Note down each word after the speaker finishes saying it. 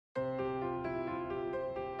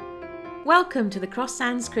Welcome to the Cross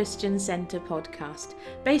Hands Christian Centre podcast.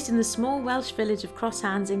 Based in the small Welsh village of Cross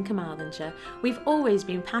Hands in Carmarthenshire, we've always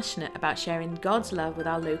been passionate about sharing God's love with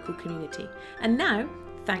our local community. And now,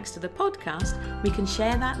 thanks to the podcast, we can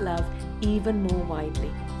share that love even more widely.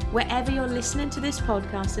 Wherever you're listening to this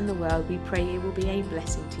podcast in the world, we pray it will be a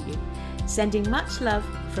blessing to you. Sending much love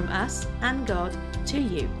from us and God to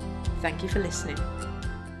you. Thank you for listening.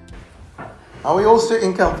 Are we all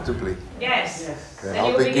sitting comfortably? Yes. Okay,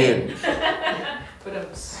 I'll begin.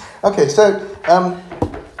 Okay, so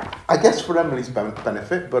I guess for Emily's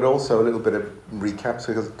benefit, but also a little bit of recap,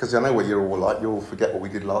 because I know what you're all like. You'll forget what we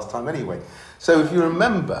did last time anyway. So if you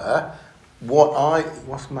remember,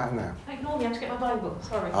 what's the matter now? Ignore me, I have to get my Bible.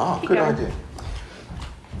 Sorry. Good idea.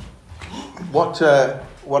 What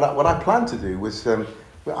I planned to do was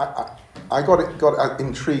I got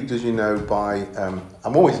intrigued, as you know, by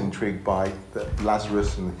I'm always intrigued by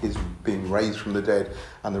Lazarus and his being raised from the dead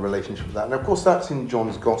and the relationship with that. And of course, that's in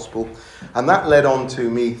John's Gospel, and that led on to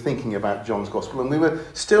me thinking about John's Gospel. And we were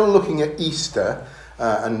still looking at Easter,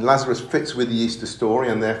 and Lazarus fits with the Easter story,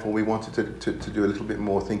 and therefore we wanted to do a little bit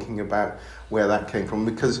more thinking about where that came from,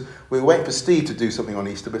 because we were waiting for Steve to do something on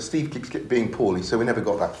Easter, but Steve keeps being poorly, so we never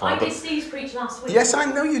got that far. I did Steve's preach last week. Yes, I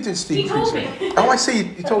know you did Steve. He told preach. me. Oh, I see.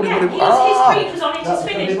 You told him what it was. His preach was on it, it's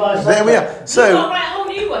finished. There we are. So, You've got to write a whole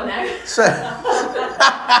new one now.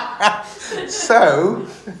 So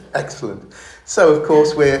excellent. So of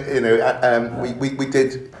course we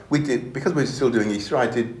did because we're still doing Easter. I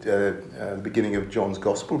did the beginning of John's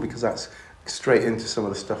Gospel, because that's straight into some of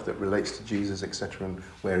the stuff that relates to Jesus, etc., and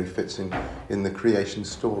where he fits in the creation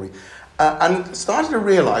story. And started to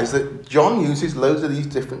realise that John uses loads of these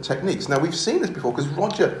different techniques. Now we've seen this before, because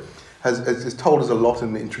Roger has told us a lot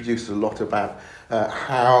and introduced us a lot about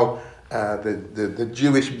how the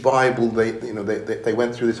Jewish Bible, they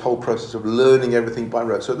went through this whole process of learning everything by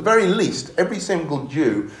rote. So at the very least, every single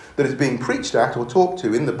Jew that is being preached at or talked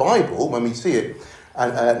to in the Bible, when we see it,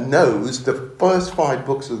 knows the first 5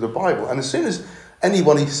 books of the Bible. And as soon as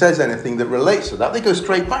anybody says anything that relates to that, they go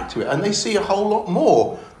straight back to it, and they see a whole lot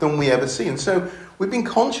more than we ever see. And so we've been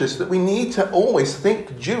conscious that we need to always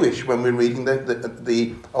think Jewish when we're reading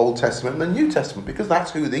the Old Testament and the New Testament, because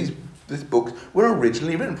that's who these books were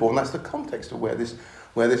originally written for, and that's the context of where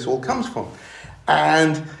this all comes from.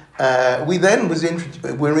 And we then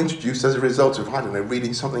were introduced as a result of,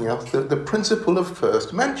 reading something else, the principle of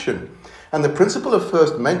first mention. And the principle of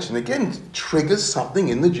first mention, again, triggers something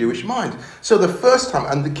in the Jewish mind. So the first time,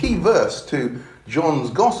 and the key verse to John's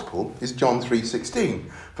Gospel is John 3:16.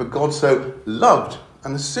 For God so loved.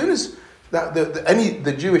 And as soon as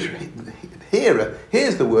the Jewish hearer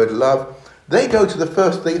hears the word love, they go to the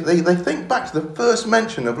first, they think back to the first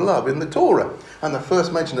mention of love in the Torah. And the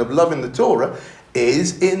first mention of love in the Torah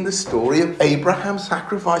is in the story of Abraham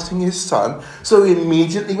sacrificing his son. So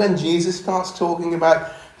immediately when Jesus starts talking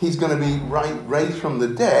about he's going to be raised from the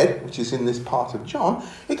dead, which is in this part of John,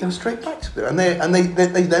 it goes straight back to there. And they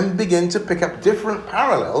then begin to pick up different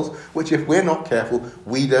parallels, which if we're not careful,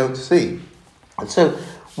 we don't see. And so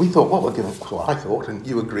we thought, I thought, and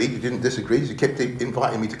you agreed, you didn't disagree, you kept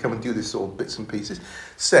inviting me to come and do this sort of bits and pieces,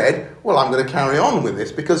 said, well, I'm going to carry on with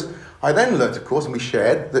this, because I then learnt, of course, and we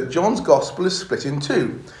shared, that John's Gospel is split in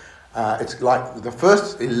 2. It's like the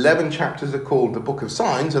first 11 chapters are called the Book of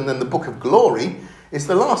Signs, and then the Book of Glory is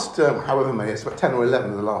the last, however many, it's about 10 or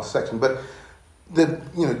 11 of the last section, but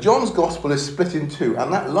John's Gospel is split in 2,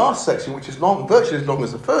 and that last section, which is virtually as long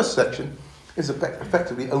as the first section, is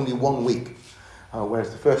effectively only 1 week. Whereas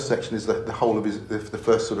the first section is the whole of the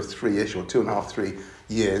first sort of 3-ish or 2.5, 3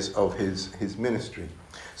 years of his ministry.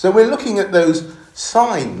 So we're looking at those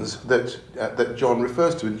signs that John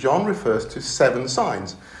refers to, and John refers to 7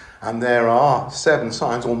 signs, and there are 7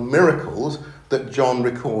 signs or miracles that John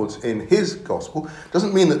records in his gospel.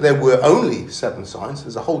 Doesn't mean that there were only 7 signs.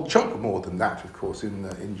 There's a whole chunk more than that, of course, in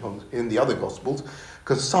the other gospels,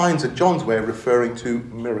 because signs are John's way of referring to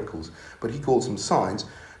miracles, but he calls them signs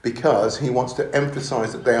because he wants to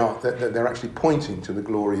emphasize that they're actually pointing to the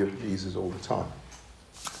glory of Jesus all the time.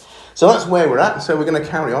 So that's where we're at, and so we're going to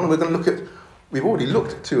carry on. We're going to look at, we've already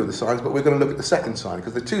looked at 2 of the signs, but we're going to look at the second sign,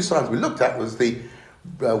 because the 2 signs we looked at was the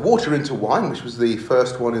water into wine, which was the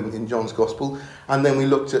first one in John's Gospel, and then we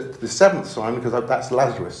looked at the 7th sign, because that's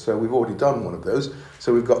Lazarus, so we've already done one of those,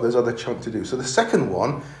 so we've got those other chunk to do. So the second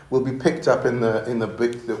one will be picked up in the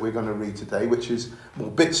bit that we're going to read today, which is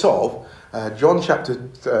bits of John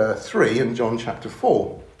chapter 3 and John chapter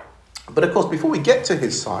 4. But of course, before we get to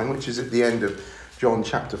his sign, which is at the end of John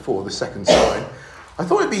chapter 4, the second sign, I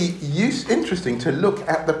thought it'd be interesting to look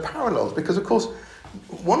at the parallels, because of course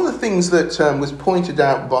one of the things that was pointed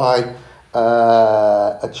out by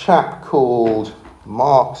a chap called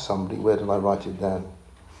Mark somebody. Where did I write it down?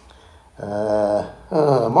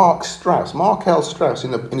 Mark L. Strauss,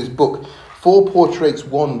 in his book, Four Portraits,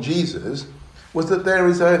 One Jesus, was that there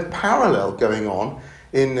is a parallel going on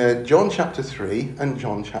in John chapter 3 and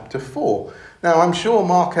John chapter 4. Now, I'm sure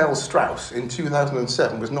Mark L. Strauss in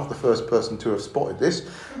 2007 was not the first person to have spotted this.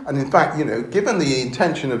 And in fact, given the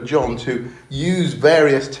intention of John to use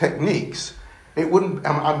various techniques, it wouldn't.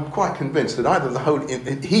 I'm quite convinced that either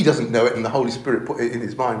he doesn't know it and the Holy Spirit put it in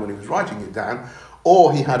his mind when he was writing it down,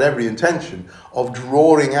 or he had every intention of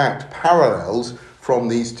drawing out parallels from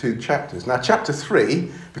these two chapters. Now, chapter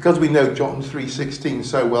 3, because we know John 3:16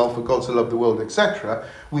 so well, for God so loved the world, etc.,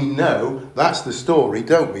 we know that's the story,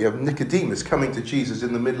 don't we, of Nicodemus coming to Jesus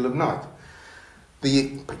in the middle of night.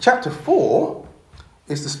 The chapter 4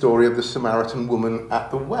 is the story of the Samaritan woman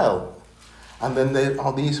at the well. And then there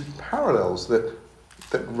are these parallels that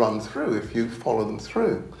run through, if you follow them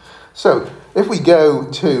through. So, if we go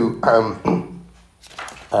to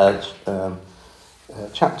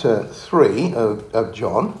chapter 3 of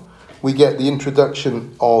John, we get the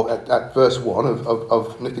introduction at verse 1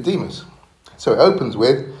 of Nicodemus. So it opens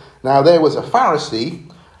with, "Now there was a Pharisee,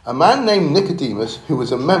 a man named Nicodemus, who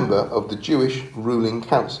was a member of the Jewish ruling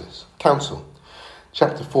council."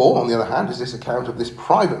 Chapter 4, on the other hand, is this account of this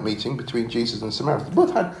private meeting between Jesus and Samaritans.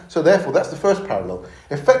 So therefore, that's the first parallel.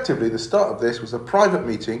 Effectively, the start of this was a private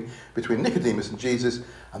meeting between Nicodemus and Jesus,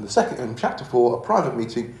 and the second, in chapter 4, a private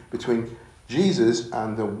meeting between Jesus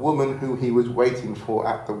and the woman who he was waiting for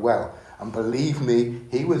at the well. And believe me,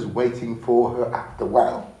 he was waiting for her at the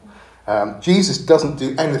well. Jesus doesn't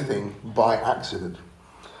do anything by accident.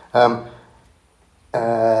 And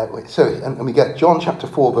we get John chapter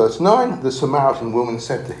 4 verse 9. "The Samaritan woman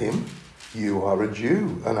said to him, 'You are a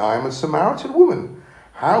Jew, and I am a Samaritan woman.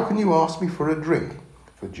 How can you ask me for a drink?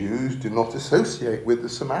 For Jews do not associate with the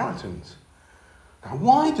Samaritans.'" Now,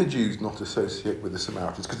 why do Jews not associate with the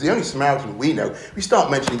Samaritans? Because the only Samaritan we know, we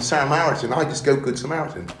start mentioning Samaritan, I just go Good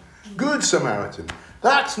Samaritan. Good Samaritan.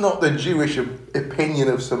 That's not the Jewish opinion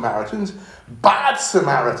of Samaritans. Bad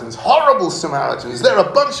Samaritans, horrible Samaritans. They're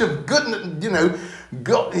a bunch of good,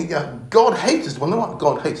 God haters. Well, they're not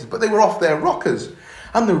God haters, but they were off their rockers.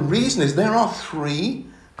 And the reason is there are three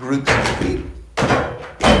groups of people.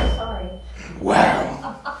 Sorry.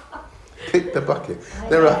 Wow. Kick the bucket.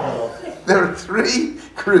 There are three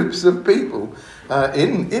groups of people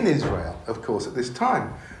in Israel, of course, at this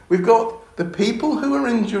time. We've got the people who are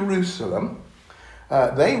in Jerusalem.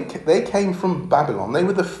 They came from Babylon. They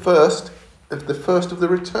were the first of the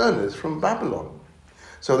returners from Babylon.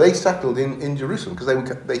 So they settled in Jerusalem because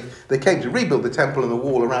they came to rebuild the temple and the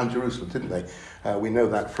wall around Jerusalem, didn't they? We know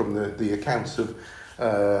that from the accounts of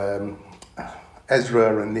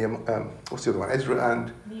Ezra and Nehemiah. What's the other one? Ezra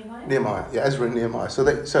and Nehemiah. Yeah, Ezra and Nehemiah. So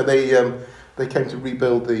they came to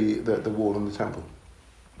rebuild the wall and the temple.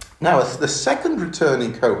 Now, the second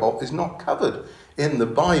returning cohort is not covered in the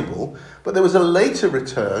Bible, but there was a later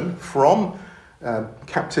return from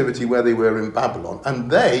captivity where they were in Babylon,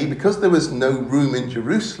 and they, because there was no room in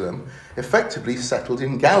Jerusalem, effectively settled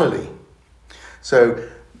in Galilee. So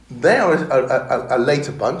they are a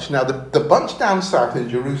later bunch. Now, the bunch down south in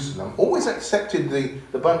Jerusalem always accepted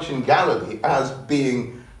the bunch in Galilee as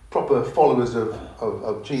being proper followers of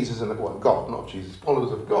Jesus and God, not Jesus,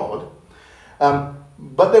 followers of God.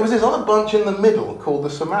 But there was this other bunch in the middle called the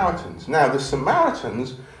Samaritans. Now, the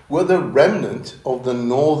Samaritans were the remnant of the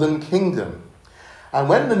northern kingdom. And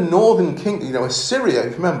when the northern kingdom, Assyria,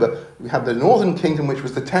 if you remember, we had the northern kingdom, which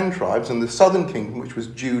was the 10 tribes, and the southern kingdom, which was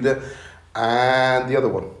Judah and the other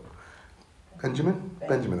one. Benjamin, I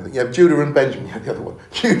think. Yeah, Judah and Benjamin. Yeah, the other one.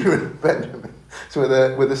 Judah and Benjamin. So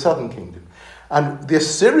with the southern kingdom. And the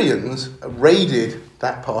Assyrians raided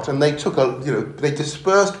that part, and they took they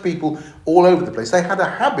dispersed people all over the place. They had a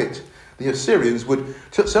habit, the Assyrians would,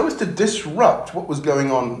 so as to disrupt what was going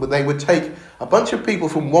on, they would take a bunch of people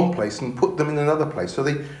from one place and put them in another place. So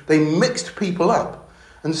they mixed people up.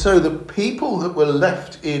 And so the people that were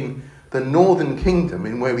left in the northern kingdom,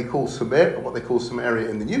 in where we call Samaria, what they call Samaria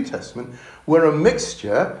in the New Testament, were a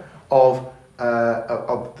mixture of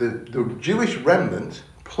the Jewish remnant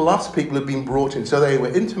plus people had been brought in, so they were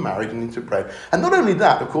intermarried and interbred. And not only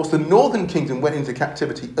that, of course, the northern kingdom went into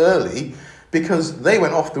captivity early because they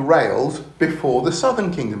went off the rails before the southern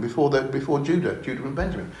kingdom, before Judah and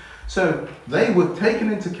Benjamin. So they were taken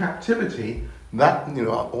into captivity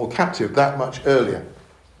or captive that much earlier.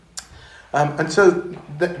 And so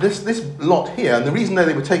this lot here, and the reason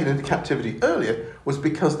they were taken into captivity earlier was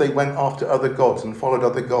because they went after other gods and followed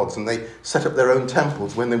other gods, and they set up their own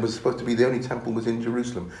temples when there was supposed to be the only temple was in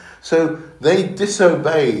Jerusalem. So they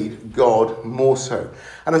disobeyed God more so.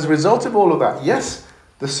 And as a result of all of that, yes,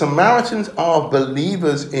 the Samaritans are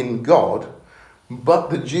believers in God, but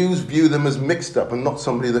the Jews view them as mixed up and not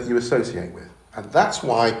somebody that you associate with. And that's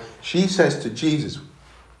why she says to Jesus,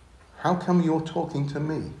 "How come you're talking to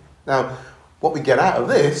me?" Now, what we get out of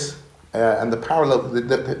this, and the parallel,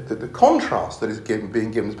 the contrast that is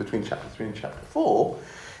being given between chapter 3 and chapter 4,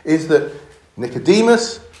 is that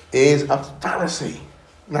Nicodemus is a Pharisee.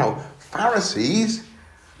 Now, Pharisees,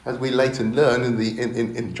 as we later learn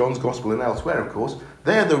in John's Gospel and elsewhere, of course,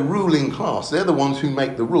 they're the ruling class. They're the ones who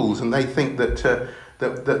make the rules, and they think that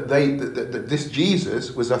this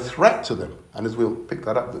Jesus was a threat to them, and as we'll pick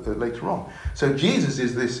that up later on. So Jesus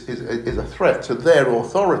is a threat to their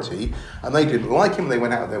authority, and they didn't like him. They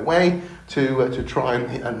went out of their way to try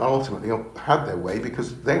and ultimately had their way,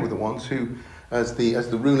 because they were the ones who, as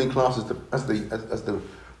the ruling class, as the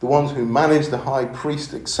ones who managed the high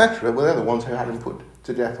priest, etc. Well, they're the ones who had him put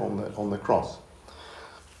to death on the cross.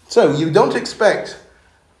 So you don't expect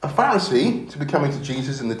a Pharisee to be coming to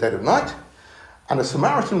Jesus in the dead of night. And a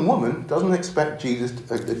Samaritan woman doesn't expect Jesus,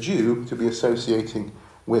 a Jew, to be associating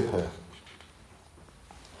with her.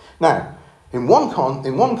 Now, in one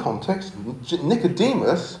context,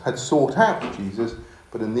 Nicodemus had sought out Jesus,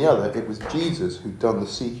 but in the other, it was Jesus who'd done the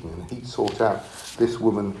seeking, and he'd sought out this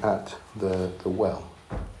woman at the well.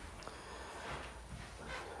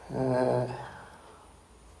 Where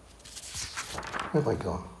have I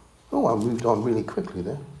gone? Oh, I moved on really quickly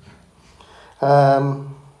there.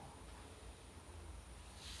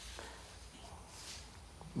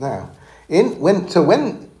 Now,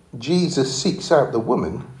 when Jesus seeks out the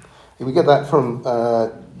woman, we get that from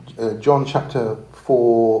John chapter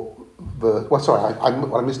 4, verse... Well, sorry,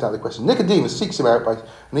 I missed out the question. Nicodemus seeks him out,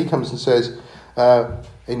 and he comes and says,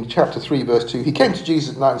 in chapter 3, verse 2, he came to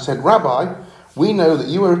Jesus at night and said, "Rabbi, we know that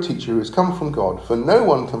you are a teacher who has come from God, for no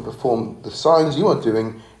one can perform the signs you are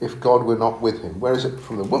doing if God were not with him." Whereas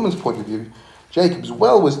from the woman's point of view, Jacob's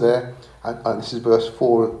well was there, and this is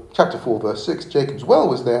chapter 4, verse 6. Jacob's well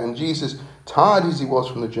was there, and Jesus, tired as he was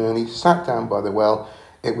from the journey, sat down by the well.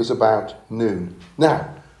 It was about noon. Now,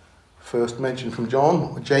 first mention from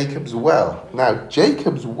John, Jacob's well. Now,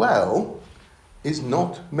 Jacob's well is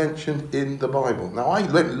not mentioned in the Bible. Now, I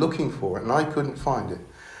went looking for it, and I couldn't find it.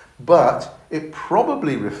 But it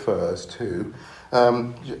probably refers to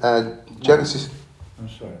Genesis... I'm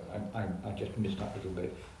sorry, I just missed that little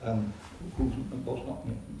bit. What's not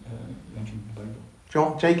mentioned in the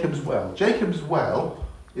Bible? Jacob's well. Jacob's well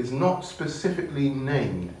is not specifically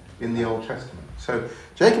named in the Old Testament. So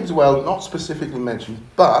Jacob's well, not specifically mentioned,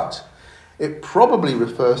 but it probably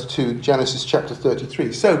refers to Genesis chapter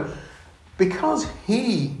 33. So because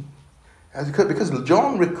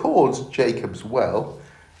John records Jacob's well,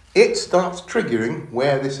 it starts triggering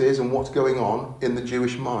where this is and what's going on in the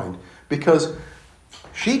Jewish mind. Because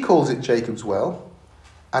she calls it Jacob's well,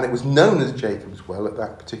 and it was known as Jacob's well at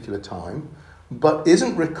that particular time, but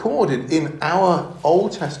isn't recorded in our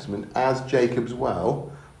Old Testament as Jacob's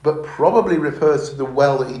well, but probably refers to the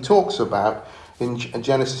well that he talks about in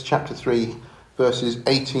Genesis chapter 3, verses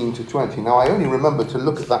 18 to 20. Now, I only remember to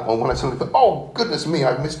look at that one when I suddenly thought, oh, goodness me,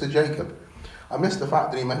 I've missed a Jacob. I missed the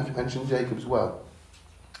fact that he mentioned Jacob's well.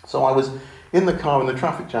 So I was in the car in the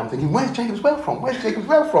traffic jam thinking, where's Jacob's well from? Where's Jacob's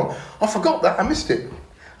well from? I forgot that, I missed it.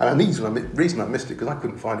 And the reason I missed it, because I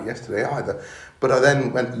couldn't find it yesterday either. But I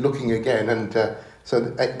then went looking again, and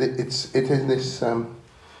so it is this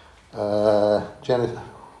Genesis.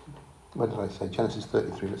 What did I say? Genesis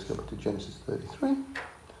 33. Let's go back to Genesis 33.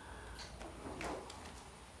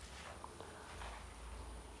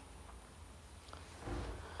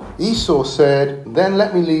 Esau said, "Then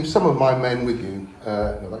let me leave some of my men with you."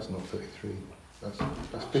 No, that's not 33. That's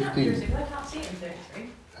 15. I can't see it in 33.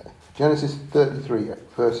 Genesis 33,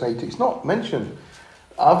 verse 8. It's not mentioned.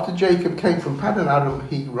 After Jacob came from Paddan Aram,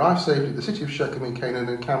 he arrived safely at the city of Shechem in Canaan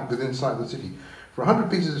and camped within sight of the city. For 100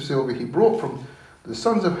 pieces of silver he brought from the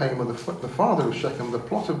sons of Hamor, the father of Shechem, the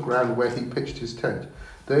plot of ground where he pitched his tent.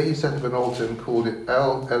 There he set up an altar and called it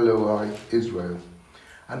El Eloi Israel.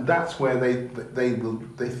 And that's where they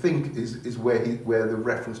think is where the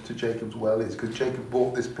reference to Jacob's well is, because Jacob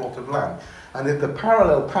bought this plot of land. And if the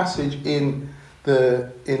parallel passage in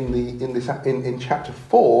chapter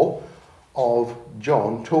 4 of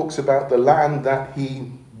John talks about the land that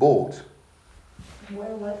he bought.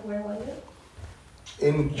 Where was it?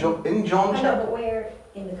 In John I know, chapter... but where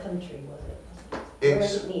in the country was it? It's... Where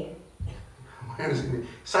was it near?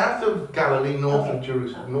 South of Galilee, north of Okay.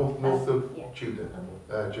 Jerusalem, north of Yeah. Judah,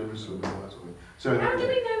 Okay. Jerusalem. And that sort of thing. So How do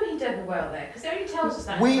we know he dug a well there? Because it only tells us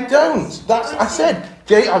that. in we the don't. reference. That's Oh, I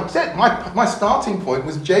see. I said my starting point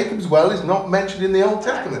was Jacob's well is not mentioned in the Old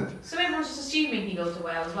Testament. So everyone's just assuming he built a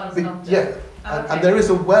well as well as not. Yeah, Oh, okay. and there is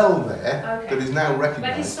a well there Okay. that is now But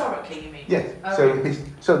recognised. historically, you mean? Yes. Okay.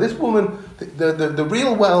 So this woman, the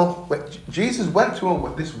real well, Jesus went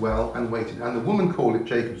to this well and waited, and the woman called it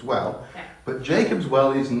Jacob's well. Okay. But Jacob's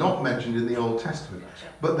well is not mentioned in the Old Testament. Gotcha.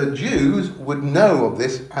 But the Jews would know of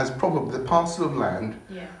this as probably the parcel of land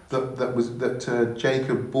Yeah. that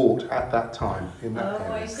Jacob bought at that time in that Oh,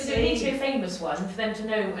 area. I Because it needs to be a famous one for them to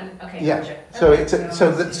know. And okay. Yeah. Gotcha. So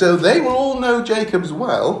Okay. so they will all know Jacob's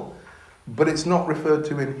well, but it's not referred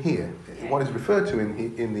to in here. Okay. What is referred to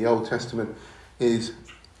in the Old Testament is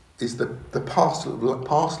the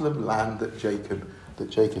parcel of land that Jacob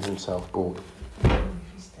himself bought. If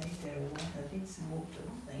he stayed there a while, they did some water,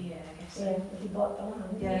 didn't they? Yeah, I guess. Yeah, he bought the land.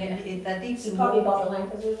 Yeah, Yeah. they did He some probably water. bought the land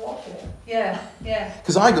because he was watching it. Yeah, yeah.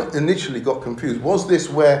 Because I initially got confused. Was this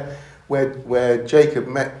where Jacob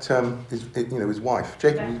met his wife?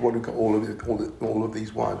 Jacob was one who got all of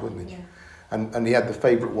these wives, wasn't he? Yeah. And he had the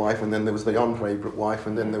favourite wife, and then there was the unfavourite wife,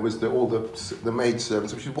 and then there was all the maid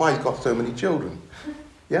servants, which is why he's got so many children.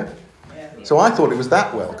 Yeah. Yeah. So I thought it was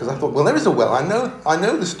that well, because I thought, well, there is a well. I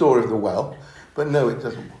know the story of the well, but no, it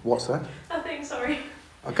doesn't. What's that? Nothing. Sorry.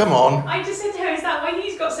 Oh, come on. I just said to her, "Is that why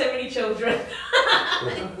he's got so many children?"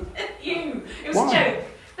 You. It was Why? a joke.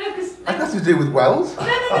 No, because. That has to do with wells. No.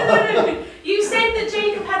 You said that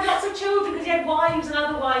Jacob had lots of children because he had wives and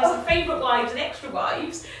other wives and favourite wives and extra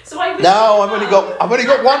wives. So I was. No, I've only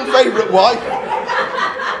got one favourite wife.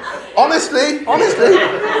 Honestly. It was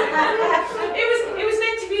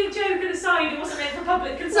meant to be a joke and a side. It wasn't meant for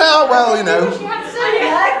public consumption. Oh, well, you know. She had to say it.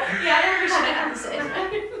 Yeah, I wish I hadn't said.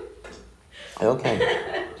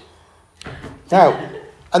 Okay. Now,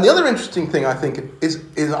 and the other interesting thing I think is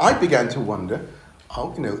I began to wonder.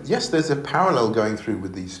 Yes, there's a parallel going through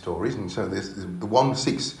with these stories, and so there's the one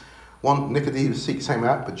Nicodemus seeks him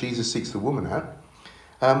out, but Jesus seeks the woman out.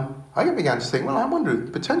 I began to think, well, I wonder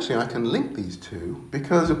potentially I can link these two,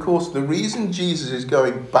 because of course the reason Jesus is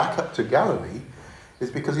going back up to Galilee is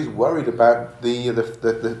because he's worried about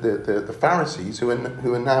the Pharisees who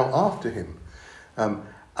are now after him.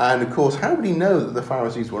 And of course, how would he know that the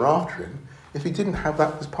Pharisees were after him if he didn't have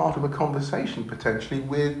that as part of a conversation potentially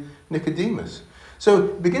with Nicodemus? So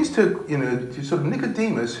it begins to sort of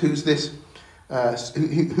Nicodemus, who's this,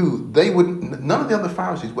 who they wouldn't, none of the other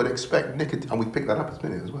Pharisees would expect Nicodemus, and we picked that up a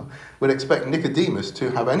minute as well, would expect Nicodemus to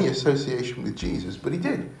have any association with Jesus, but he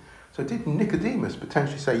did. So did Nicodemus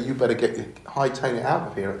potentially say, you better hightail it out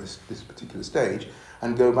of here at this particular stage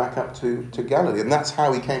and go back up to Galilee? And that's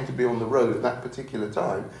how he came to be on the road at that particular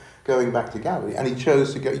time, going back to Galilee. And he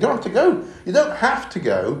chose to go. You don't have to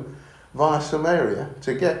go via Samaria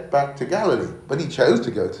to get back to Galilee. But he chose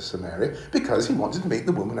to go to Samaria because he wanted to meet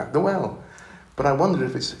the woman at the well. But I wondered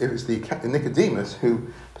if it's the Nicodemus who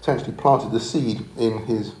potentially planted the seed in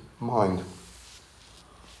his mind.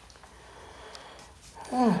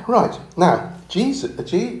 Right, now,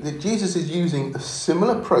 Jesus is using a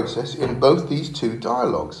similar process in both these two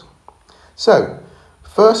dialogues. So,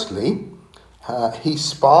 firstly, he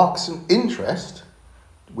sparks an interest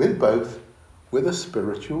with both with a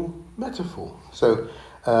spiritual metaphor. So,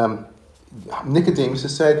 Nicodemus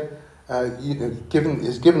has said, given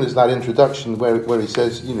us that introduction where he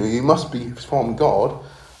says, you must be from God.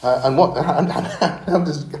 And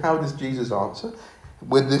how does Jesus answer?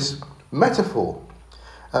 With this metaphor.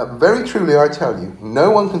 Very truly I tell you, no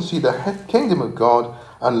one can see the kingdom of God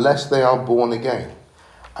unless they are born again.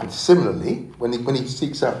 And similarly, when he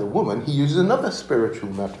seeks out the woman, he uses another spiritual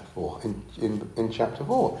metaphor in chapter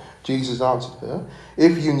 4. Jesus answered her,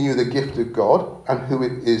 if you knew the gift of God and who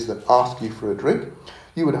it is that asks you for a drink,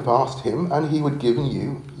 you would have asked him and he would have given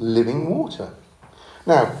you living water.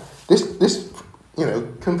 Now, this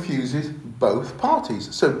confuses both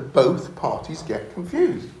parties. So both parties get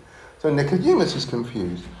confused. So Nicodemus is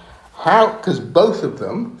confused. How? Because both of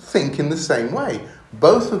them think in the same way.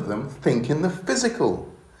 Both of them think in the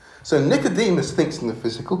physical. So Nicodemus thinks in the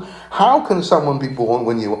physical. How can someone be born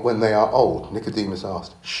when they are old? Nicodemus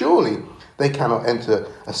asked. Surely they cannot enter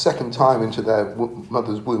a second time into their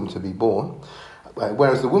mother's womb to be born.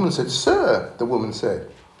 Whereas the woman said, Sir, the woman said,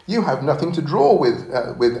 you have nothing to draw with,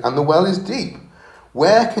 and the well is deep.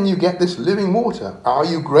 Where can you get this living water? Are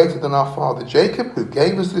you greater than our father Jacob, who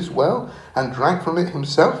gave us this well and drank from it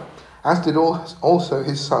himself, as did also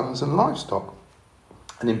his sons and livestock?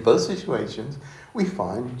 And in both situations, we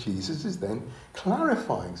find Jesus is then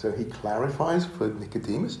clarifying. So he clarifies for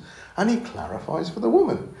Nicodemus and he clarifies for the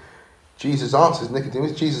woman. Jesus answers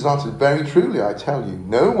Nicodemus, Jesus answers, very truly I tell you,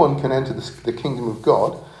 no one can enter the kingdom of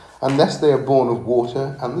God unless they are born of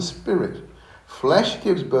water and the Spirit. Flesh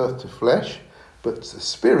gives birth to flesh, but the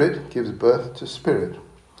Spirit gives birth to spirit.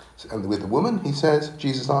 And with the woman, he says,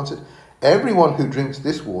 Jesus answered, everyone who drinks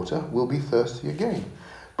this water will be thirsty again.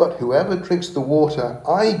 But whoever drinks the water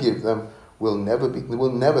I give them will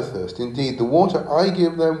never thirst. Indeed, the water I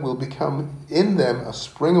give them will become in them a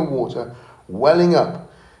spring of water welling up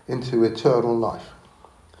into eternal life.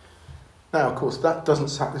 Now, of course, that doesn't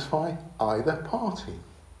satisfy either party,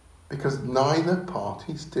 because neither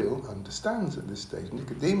party still understands at this stage.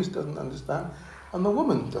 Nicodemus doesn't understand, and the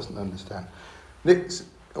woman doesn't understand.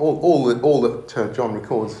 All that John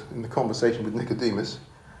records in the conversation with Nicodemus,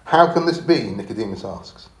 how can this be? Nicodemus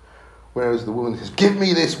asks. Whereas the woman says, give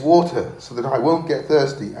me this water so that I won't get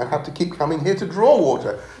thirsty and have to keep coming here to draw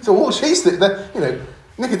water. So all she's there,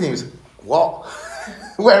 Nicodemus, what?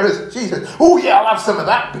 Whereas she says, oh yeah, I'll have some of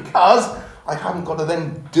that because I haven't got to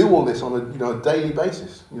then do all this on a daily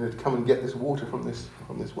basis, to come and get this water from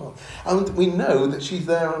this well. And we know that she's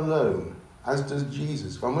there alone, as does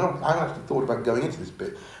Jesus. I haven't actually thought about going into this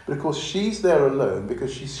bit, but of course she's there alone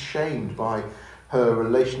because she's shamed by her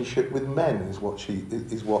relationship with men, is what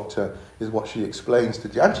she explains to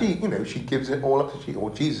Jesus. And she gives it all up to Jesus,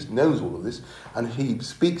 or Jesus knows all of this, and he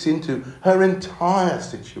speaks into her entire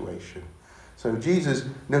situation. So Jesus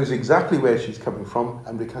knows exactly where she's coming from,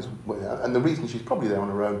 and the reason she's probably there on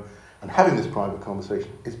her own and having this private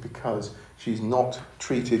conversation is because she's not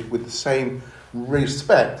treated with the same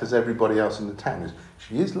respect as everybody else in the town is.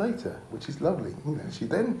 She is later, which is lovely. She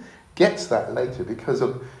then gets that later because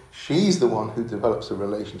she's the one who develops a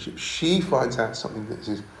relationship. She finds out something that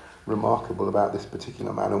is remarkable about this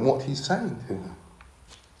particular man and what he's saying to her.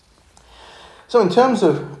 So in terms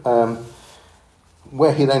of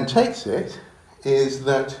where he then takes it, is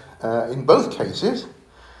that in both cases,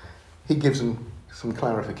 he gives them some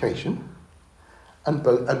clarification, and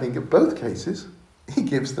in both cases, he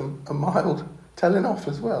gives them a mild telling off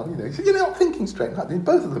as well. You're not thinking straight, like in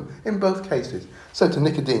both of them, in both cases. So to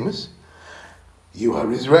Nicodemus, you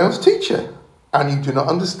are Israel's teacher, and you do not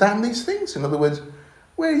understand these things. In other words,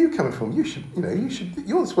 where are you coming from?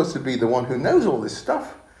 You're supposed to be the one who knows all this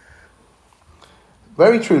stuff.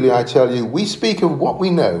 Very truly, I tell you, we speak of what we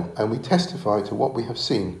know, and we testify to what we have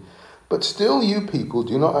seen. But still you people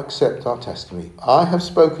do not accept our testimony. I have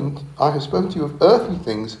spoken to you of earthly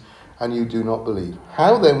things, and you do not believe.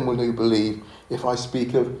 How then will you believe if I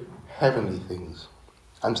speak of heavenly things?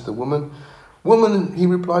 And to the woman, he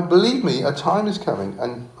replied, believe me, a time is coming,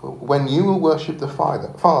 and when you will worship the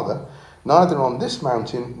Father, neither on this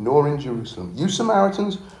mountain nor in Jerusalem. You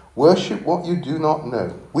Samaritans worship what you do not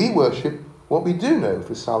know. We worship what we do know,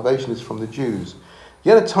 for salvation is from the Jews.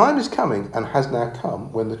 Yet a time is coming, and has now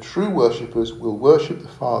come, when the true worshippers will worship the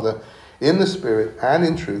Father in the Spirit and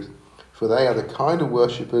in truth, for they are the kind of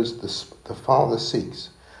worshippers the Father seeks.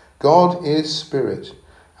 God is Spirit,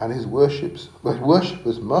 and his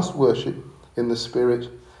worshippers must worship in the Spirit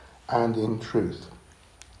and in truth.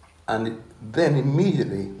 And then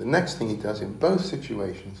immediately, the next thing he does in both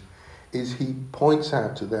situations is he points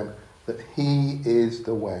out to them that he is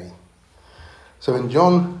the way. So in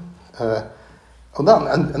John,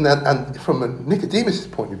 and from Nicodemus'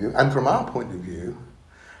 point of view, and from our point of view,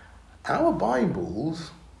 our Bibles,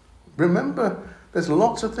 remember, there's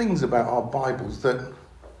lots of things about our Bibles that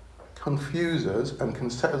confuse us and can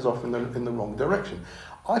set us off in the wrong direction.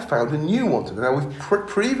 I found a new one today. Now, we've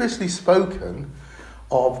previously spoken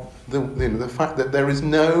of the fact that there is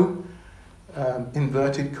no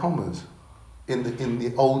inverted commas in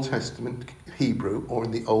the Old Testament Hebrew or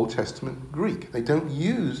in the Old Testament Greek. They don't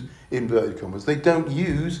use inverted commas. They don't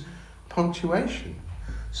use punctuation.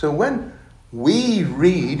 So when we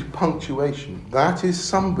read punctuation, that is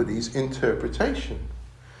somebody's interpretation.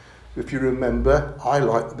 If you remember, I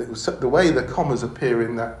like the way the commas appear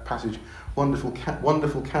in that passage.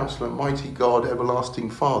 Wonderful Counselor, Mighty God,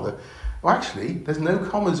 Everlasting Father. Well, actually, there's no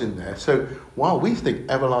commas in there. So while we think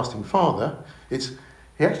Everlasting Father, he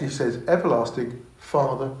actually says Everlasting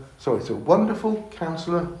Father. So Wonderful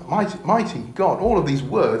Counselor, Mighty God. All of these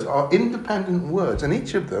words are independent words, and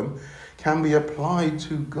each of them can be applied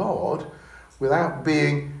to God without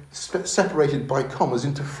being separated by commas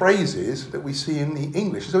into phrases that we see in the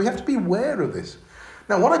English. So we have to be aware of this.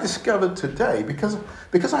 Now, what I discovered today, because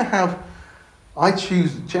I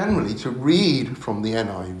choose generally to read from the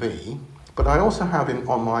NIV, but I also have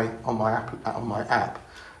on my app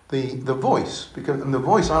the Voice, and the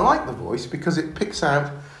Voice, I like the Voice because it picks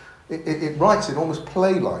out it writes it almost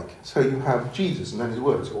play-like. So you have Jesus and then his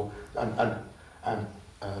words,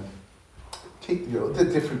 the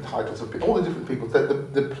different titles of people, all the different people.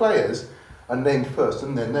 The players are named first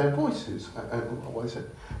and then their voices. What is it?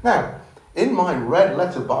 Now, in my red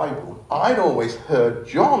letter Bible, I'd always heard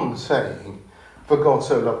John saying, "For God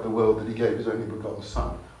so loved the world that he gave his only begotten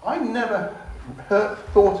Son." I never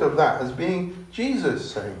thought of that as being Jesus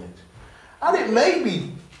saying it. And it may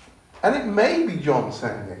be John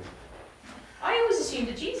saying it. I always assumed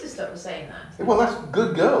that Jesus that was saying that. Well, that's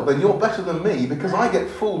good girl. Then you're better than me because I got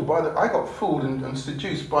fooled and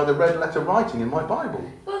seduced by the red letter writing in my Bible.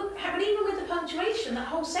 Well, but even with the punctuation, that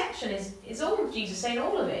whole section is all Jesus saying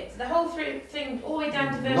all of it. The whole thing, all the way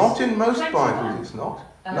down to verse. Not in most 21. Bibles, it's not.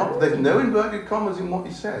 There's no inverted commas in what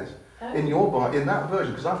he says in your Bible, in that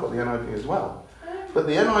version, because I've got the NIV as well. But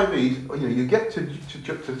the NIV, you get to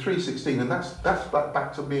 3:16, and that's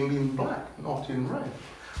back to being in black, not in red.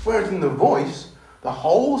 Whereas in the Voice, the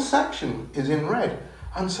whole section is in red.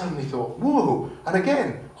 And suddenly thought, whoa! And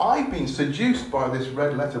again, I've been seduced by this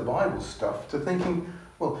red letter Bible stuff to thinking,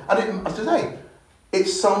 well, and as I say,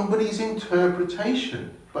 it's somebody's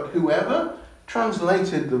interpretation. But whoever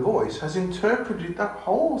translated the Voice has interpreted that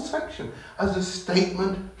whole section as a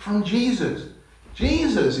statement from Jesus.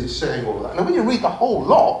 Jesus is saying all of that. Now, when you read the whole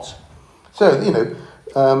lot, so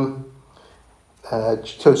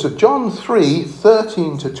John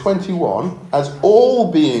 3:13 to 21, as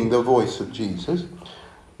all being the voice of Jesus,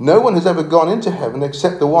 no one has ever gone into heaven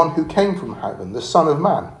except the one who came from heaven, the Son of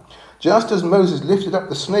Man. Just as Moses lifted up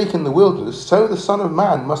the snake in the wilderness, so the Son of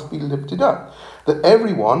Man must be lifted up, that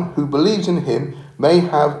everyone who believes in him may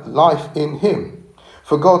have life in him.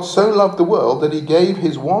 For God so loved the world that he gave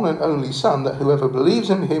his one and only Son, that whoever believes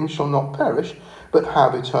in him shall not perish, but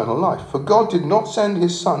have eternal life. For God did not send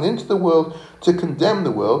his Son into the world to condemn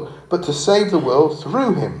the world, but to save the world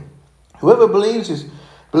through him. Whoever believes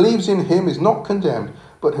in him is not condemned,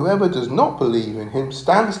 but whoever does not believe in him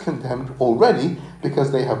stands condemned already,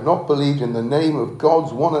 because they have not believed in the name of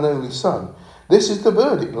God's one and only Son. This is the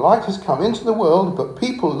verdict. Light has come into the world, but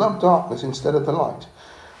people love darkness instead of the light,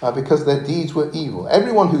 because their deeds were evil.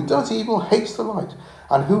 Everyone who does evil hates the light,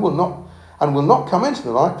 and will not come into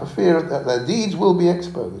the light for fear that their deeds will be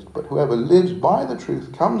exposed. But whoever lives by the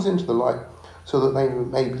truth comes into the light, so that they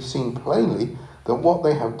may be seen plainly that what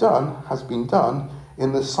they have done has been done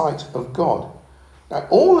in the sight of God. Now,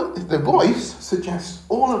 the Voice suggests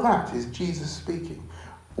all of that is Jesus speaking,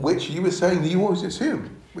 which you were saying that you always assumed.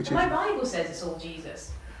 My Bible says it's all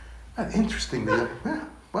Jesus. Interestingly,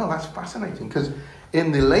 well, that's fascinating, because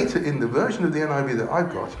in the version of the NIV that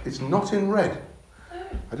I've got, it's not in red.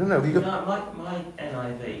 I don't know. Have you got? No, my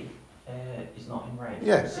NIV is not in red.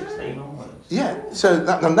 Yeah. 16 onwards. Yeah. So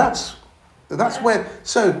that's where.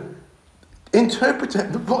 So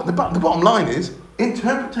the bottom line is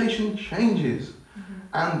interpretation changes,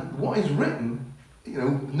 and what is written,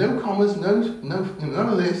 no commas, none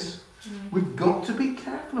of this. We've got to be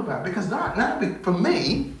careful about, because that now, for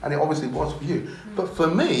me, and it obviously was for you, but for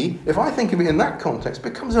me, if I think of it in that context, it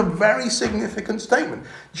becomes a very significant statement.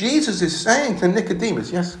 Jesus is saying to Nicodemus,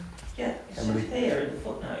 yes? Yeah, it says here in the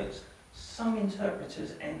footnotes, some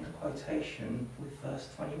interpreters end the quotation with verse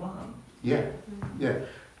 21. Yeah.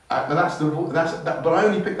 But but I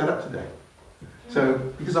only picked that up today. So,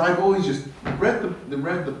 because I've always just read the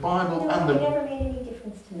Bible and It never made any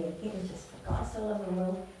difference to me. It was just, for God so loved the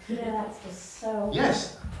world. That's just so...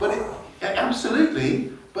 Yes, but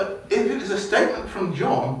absolutely. But if it is a statement from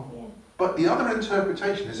John, but the other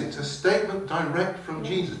interpretation is it's a statement direct from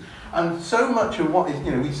Jesus. And so much of what is,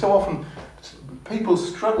 we so often, people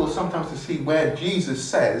struggle sometimes to see where Jesus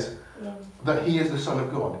says that he is the Son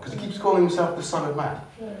of God, because he keeps calling himself the Son of Man.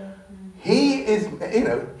 He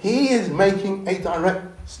is making a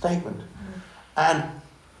direct statement. And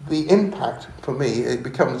the impact for me, it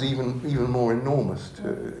becomes even more enormous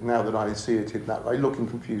now that I see it in that way, looking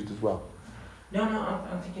confused as well. No,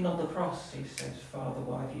 I'm thinking of the cross. He says, Father,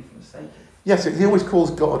 why have you forsaken? Yes, he always calls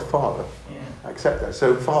God Father. Yeah. I accept that.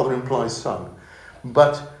 So Father implies Son.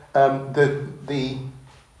 But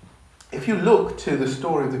if you look to the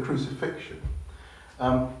story of the crucifixion,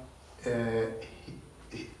 the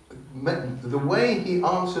way he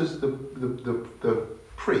answers the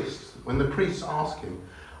priests, when the priests ask him,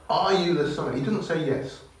 "Are you the Son?" He doesn't say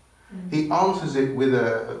yes. He answers it with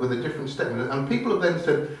a different statement, and people have then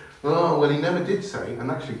said, "Oh, well, he never did say,"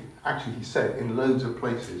 and actually he said in loads of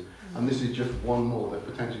places, and this is just one more that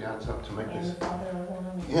potentially adds up to make this.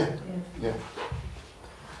 Yeah.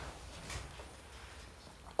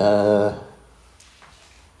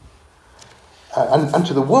 And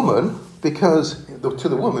to the woman, because to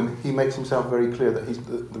the woman, he makes himself very clear that he's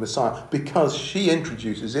the Messiah, because she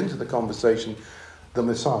introduces into the conversation the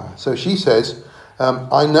Messiah. So she says,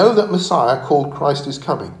 I know that Messiah called Christ is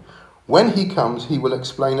coming. When he comes, he will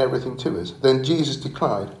explain everything to us. Then Jesus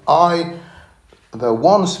declared, I, the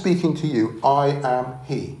one speaking to you, I am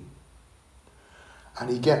he. And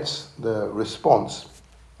he gets the response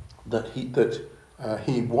that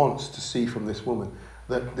he wants to see from this woman.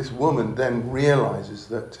 That this woman then realizes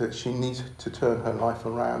that she needs to turn her life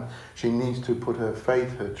around. She needs to put her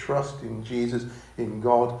faith, her trust in Jesus, in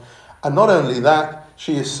God. And not only that,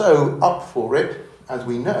 she is so up for it, as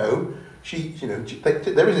we know.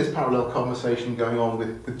 There is this parallel conversation going on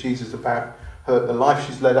with Jesus about the life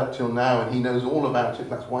she's led up till now, and he knows all about it.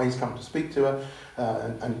 That's why he's come to speak to her.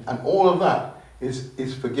 And all of that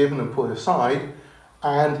is forgiven and put aside.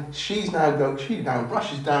 And she now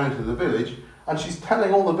rushes down into the village, and she's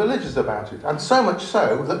telling all the villagers about it. And so much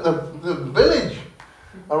so that the village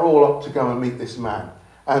are all up to go and meet this man.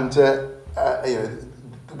 And the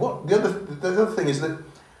other thing is that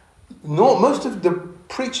most of the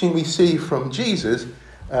preaching we see from Jesus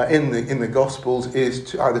in the Gospels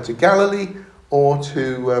is either to Galilee or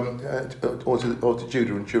to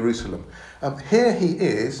Judah and Jerusalem. Here he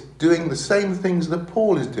is doing the same things that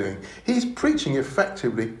Paul is doing. He's preaching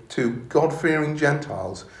effectively to God-fearing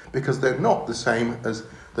Gentiles because they're not the same as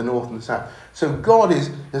the north and the south. So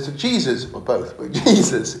Jesus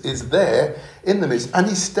is there in the midst, and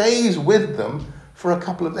he stays with them for a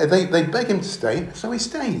couple of days. They beg him to stay, so he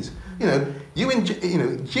stays.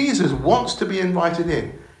 Jesus wants to be invited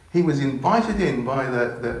in. He was invited in by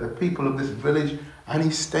the people of this village, and he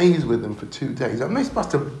stays with them for 2 days. And this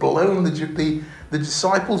must have blown the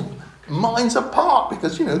disciples' minds apart,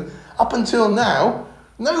 because up until now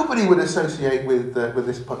nobody would associate with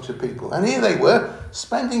this bunch of people, and here they were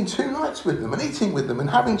spending 2 nights with them and eating with them and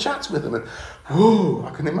having chats with them, and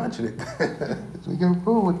I can imagine it as we go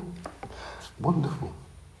forward. Wonderful.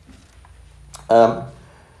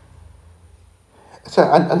 So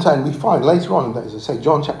we find later on, as I say,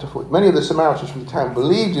 John chapter 4, many of the Samaritans from the town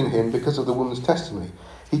believed in him because of the woman's testimony.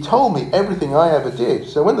 He told me everything I ever did.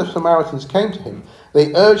 So when the Samaritans came to him,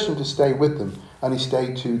 they urged him to stay with them, and he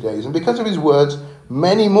stayed 2 days. And because of his words,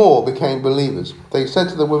 many more became believers. They said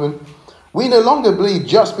to the woman, we no longer believe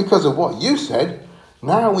just because of what you said.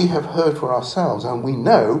 Now we have heard for ourselves, and we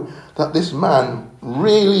know that this man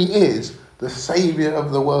really is the Saviour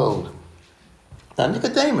of the world. Now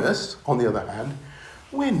Nicodemus, on the other hand,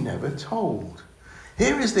 we're never told.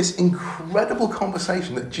 Here is this incredible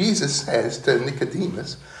conversation that Jesus says to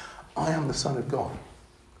Nicodemus, I am the Son of God.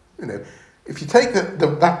 If you take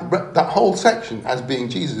that whole section as being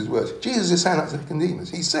Jesus' words, Jesus is saying that to Nicodemus.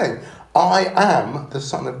 He's saying, I am the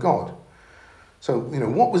Son of God. So,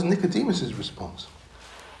 what was Nicodemus' response?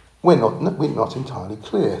 We're not entirely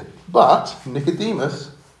clear. But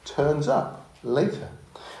Nicodemus turns up later.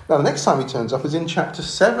 Now, the next time he turns up is in chapter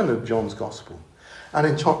 7 of John's Gospel. And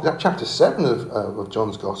in chapter 7 of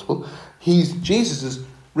John's Gospel, Jesus has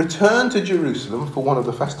returned to Jerusalem for one of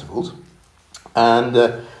the festivals.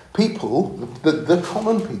 And people, the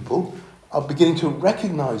common people, are beginning to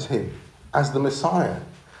recognize him as the Messiah,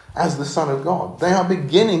 as the Son of God. They are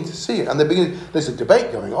beginning to see it. And there's a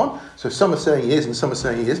debate going on. So some are saying he is and some are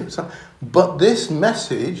saying he isn't. But this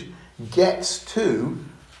message gets to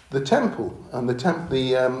the temple and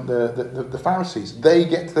the Pharisees. They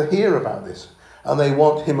get to hear about this, and they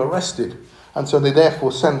want him arrested. And so they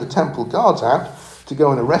therefore send the temple guards out to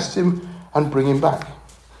go and arrest him and bring him back.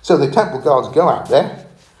 So the temple guards go out there,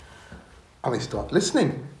 and they start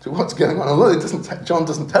listening to what's going on. Although John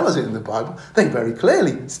doesn't tell us it in the Bible, they very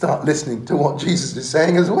clearly start listening to what Jesus is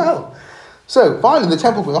saying as well. So finally the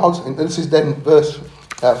temple guards, and this is then verse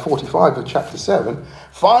 45 of chapter 7,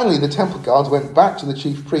 finally the temple guards went back to the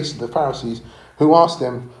chief priests and the Pharisees, who asked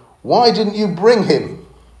them, why didn't you bring him?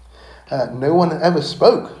 No one ever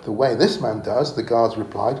spoke the way this man does, the guards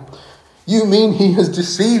replied. You mean he has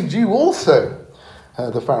deceived you also?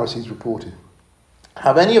 The Pharisees reported.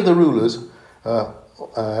 Have any of the rulers or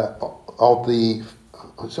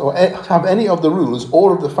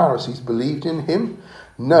of the Pharisees believed in him?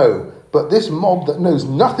 No, but this mob that knows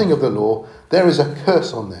nothing of the law, there is a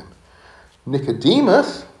curse on them.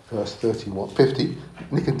 Nicodemus, verse 50,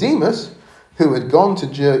 Nicodemus, who had gone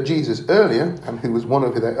to Jesus earlier and who was one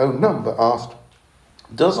of their own number, asked,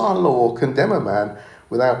 does our law condemn a man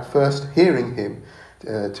without first hearing him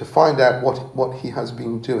to find out what he has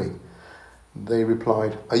been doing? They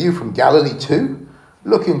replied, are you from Galilee too?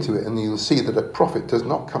 Look into it and you'll see that a prophet does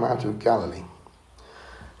not come out of Galilee.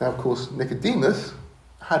 Now, of course, Nicodemus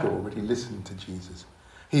had already listened to Jesus.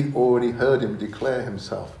 He'd already heard him declare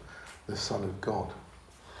himself the Son of God.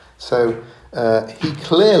 So he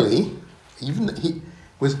clearly, he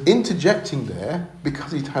was interjecting there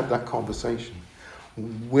because he'd had that conversation.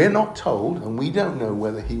 We're not told, and we don't know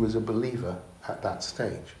whether he was a believer at that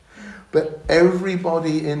stage. But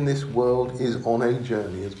everybody in this world is on a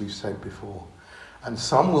journey, as we've said before. And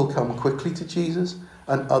some will come quickly to Jesus,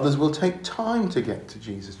 and others will take time to get to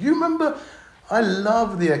Jesus. You remember, I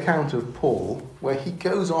love the account of Paul, where he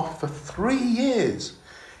goes off for 3 years.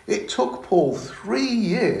 It took Paul 3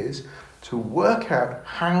 years to work out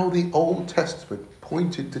how the Old Testament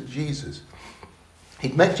pointed to Jesus.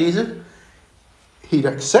 He'd met Jesus, he'd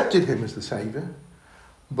accepted him as the Saviour,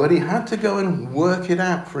 but he had to go and work it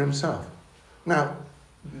out for himself. Now,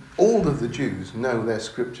 all of the Jews know their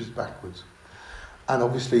scriptures backwards. And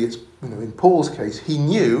obviously, it's, in Paul's case, he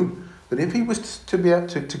knew that if he was to be able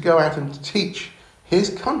to go out and teach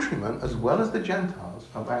his countrymen, as well as the Gentiles,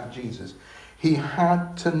 about Jesus, he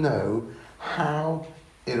had to know how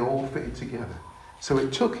it all fitted together. So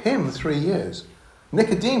it took him 3 years.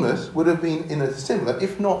 Nicodemus would have been in a similar,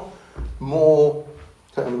 if not more,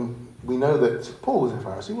 we know that Paul was a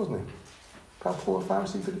Pharisee, wasn't he? Paul a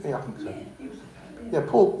Pharisee? Yeah, I think so. Yeah, he was a Pharisee. Yeah,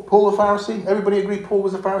 Paul a Pharisee? Everybody agree Paul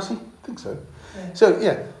was a Pharisee? I think so.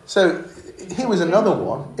 Yeah. So here was another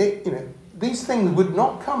one. These things would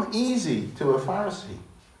not come easy to a Pharisee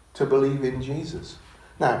to believe in Jesus.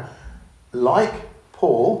 Now, like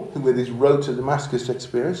Paul, who with his road to Damascus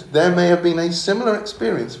experience, there may have been a similar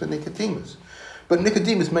experience for Nicodemus. But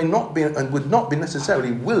Nicodemus may not be and would not be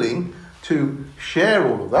necessarily willing to share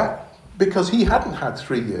all of that because he hadn't had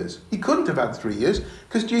 3 years. He couldn't have had 3 years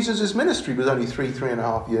because Jesus' ministry was only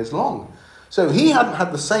 3.5 years long. So he hadn't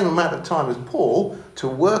had the same amount of time as Paul to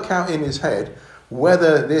work out in his head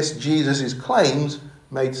whether this Jesus' claims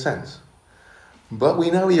made sense. But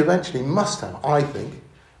we know he eventually must have, I think,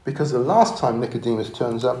 because the last time Nicodemus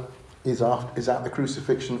turns up is at the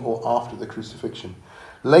crucifixion or after the crucifixion.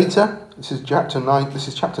 Later, this is chapter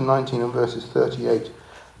 19 and verses 38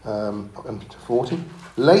 and to 40.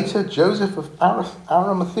 Later, Joseph of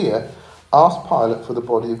Arimathea asked Pilate for the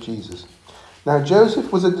body of Jesus. Now,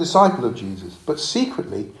 Joseph was a disciple of Jesus, but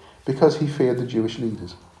secretly because he feared the Jewish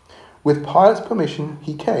leaders. With Pilate's permission,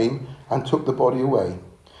 he came and took the body away.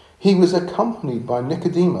 He was accompanied by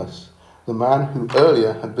Nicodemus, the man who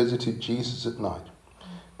earlier had visited Jesus at night.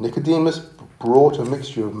 Nicodemus brought a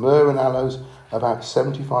mixture of myrrh and aloes, about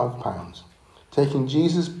 75 pounds. Taking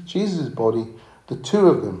Jesus' body, the two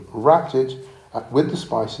of them wrapped it with the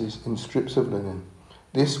spices in strips of linen.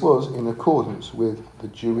 This was in accordance with the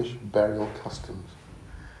Jewish burial customs.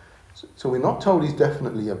 So we're not told he's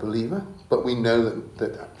definitely a believer, but we know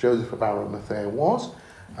that Joseph of Arimathea was,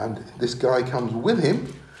 and this guy comes with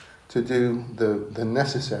him to do the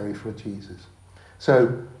necessary for Jesus.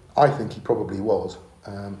 So I think he probably was,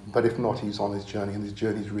 but if not, he's on his journey, and his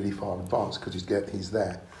journey is really far advanced because he's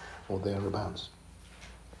there or thereabouts.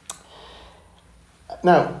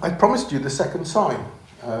 Now, I promised you the second sign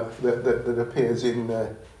that appears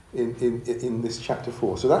in this chapter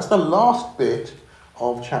 4. So that's the last bit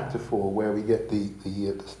of chapter 4 where we get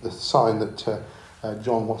the sign that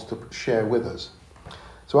John wants to share with us.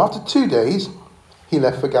 So after 2 days, he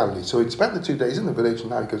left for Galilee. So he'd spent the 2 days in the village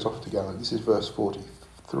and now he goes off to Galilee. This is verse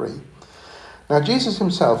 43. Now Jesus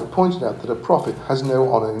himself had pointed out that a prophet has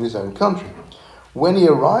no honour in his own country. When he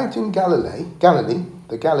arrived in Galilee,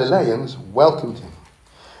 the Galileans welcomed him.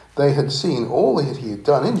 They had seen all that he had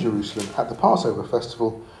done in Jerusalem at the Passover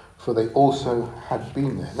festival, for they also had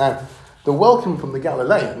been there. Now, the welcome from the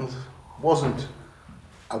Galileans wasn't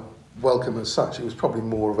a welcome as such. It was probably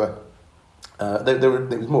more of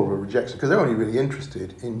it was more of a rejection because they're only really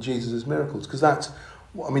interested in Jesus' miracles. Because that's,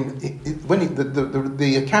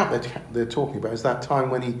 the account they're talking about is that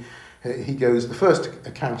time when he goes, the first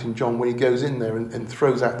account in John, when he goes in there and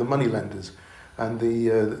throws out the moneylenders and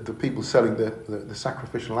the people selling the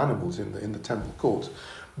sacrificial animals in the temple courts.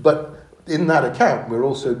 But in that account, we're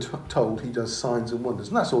also told he does signs and wonders,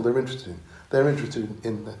 and that's all they're interested in. They're interested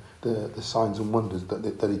in the signs and wonders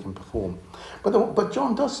that he can perform. But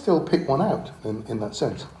John does still pick one out in that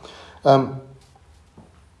sense.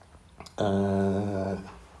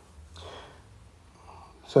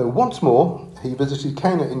 So once more, he visited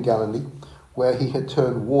Cana in Galilee, where he had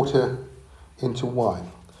turned water into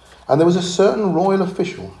wine. And there was a certain royal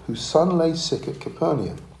official whose son lay sick at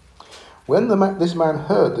Capernaum. When this man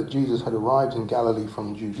heard that Jesus had arrived in Galilee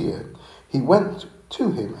from Judea, he went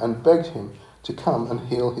to him and begged him to come and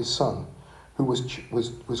heal his son, who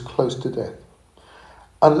was close to death.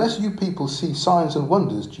 Unless you people see signs and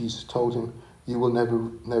wonders, Jesus told him, you will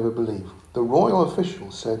never believe. The royal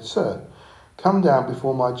official said, Sir, come down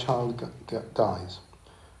before my child dies.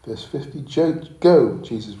 Verse 50, "Go,"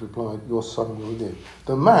 Jesus replied, "your son will live."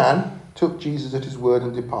 The man took Jesus at his word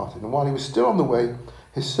and departed. And while he was still on the way,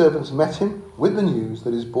 his servants met him with the news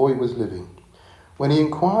that his boy was living. When he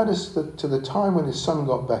inquired as to the time when his son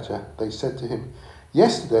got better, they said to him,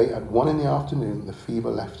 "Yesterday at 1 PM, the fever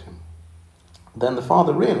left him." Then the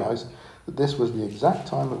father realized that this was the exact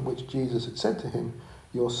time at which Jesus had said to him,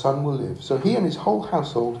 "Your son will live." So he and his whole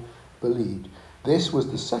household believed. This was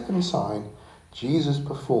the second sign Jesus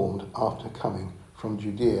performed after coming from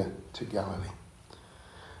Judea to Galilee.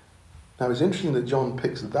 Now it's interesting that John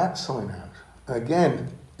picks that sign out. Again,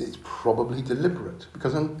 it's probably deliberate,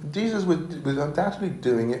 because Jesus was undoubtedly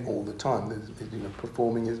doing it all the time,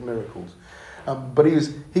 performing his miracles. But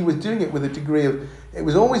he was doing it with a degree of, it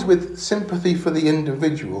was always with sympathy for the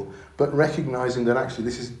individual, but recognizing that actually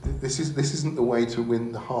this isn't the way to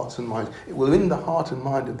win the hearts and minds. It will win the heart and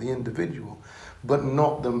mind of the individual, but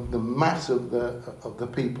not the mass of the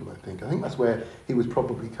people. I think that's where he was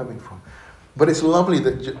probably coming from. But it's lovely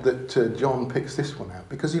that John picks this one out,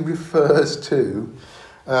 because he refers to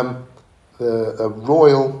a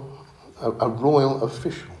royal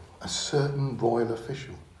official, a certain royal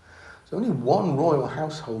official. There's only one royal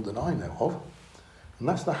household that I know of, and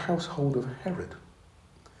that's the household of Herod.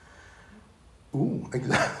 Ooh,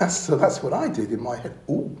 so that's what I did in my head.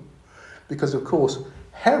 Ooh, because of course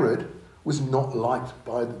Herod was not liked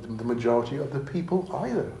by the majority of the people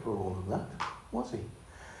either for all of that, was he?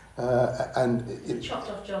 He chopped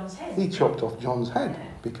off John's head. He chopped off John's head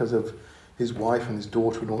because of his wife and his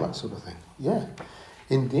daughter and all that sort of thing. Yeah,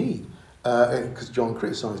 indeed. Because John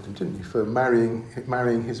criticised him, didn't he, for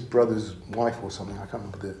marrying his brother's wife or something. I can't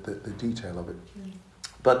remember the detail of it.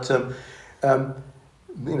 But so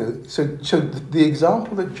the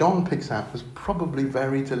example that John picks out was probably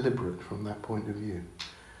very deliberate from that point of view,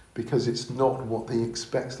 because it's not what he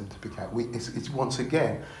expects them to pick out. It's once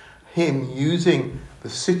again him using the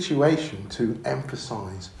situation to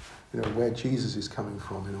emphasise, where Jesus is coming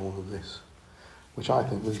from in all of this, which I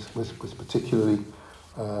think was particularly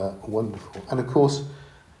wonderful. And of course,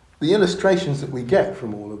 the illustrations that we get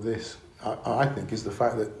from all of this, I think, is the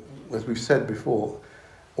fact that, as we've said before,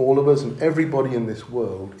 all of us and everybody in this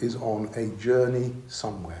world is on a journey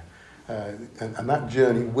somewhere. And that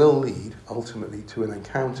journey will lead ultimately to an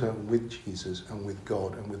encounter with Jesus and with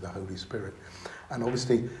God and with the Holy Spirit. And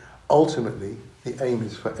obviously, ultimately, the aim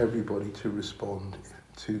is for everybody to respond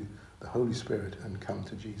to the Holy Spirit and come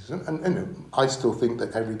to Jesus. And I still think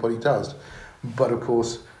that everybody does. But of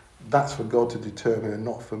course, that's for God to determine and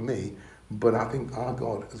not for me. But I think our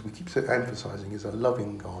God, as we keep emphasising, is a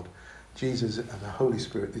loving God. Jesus and the Holy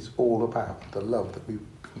Spirit is all about the love that we've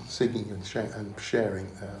been singing and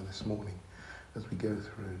sharing this morning as we go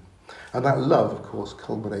through. And that love, of course,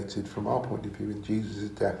 culminated from our point of view in Jesus'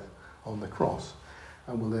 death on the cross.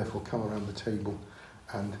 And we'll therefore come around the table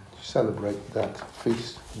and celebrate that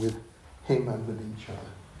feast with him and with each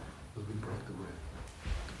other as we break the bread.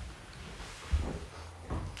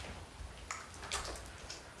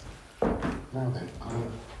 Now then,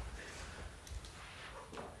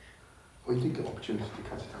 we did get opportunity to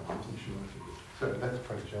cut it out, I'm not sure if you did. So let's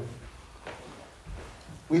pray, Joe.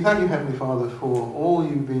 We thank you, Heavenly Father, for all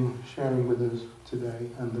you've been sharing with us today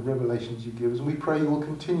and the revelations you give us. And we pray you will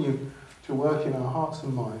continue to work in our hearts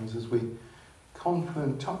and minds as we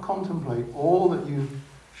contemplate all that you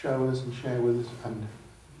show us and share with us, and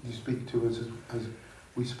you speak to us as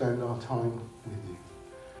we spend our time with you.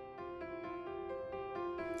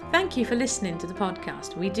 Thank you for listening to the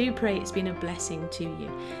podcast. We do pray it's been a blessing to you.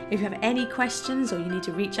 If you have any questions or you need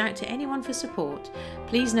to reach out to anyone for support,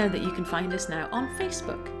 please know that you can find us now on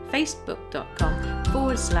Facebook,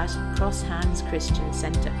 facebook.com/Cross Hands Christian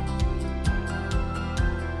Centre.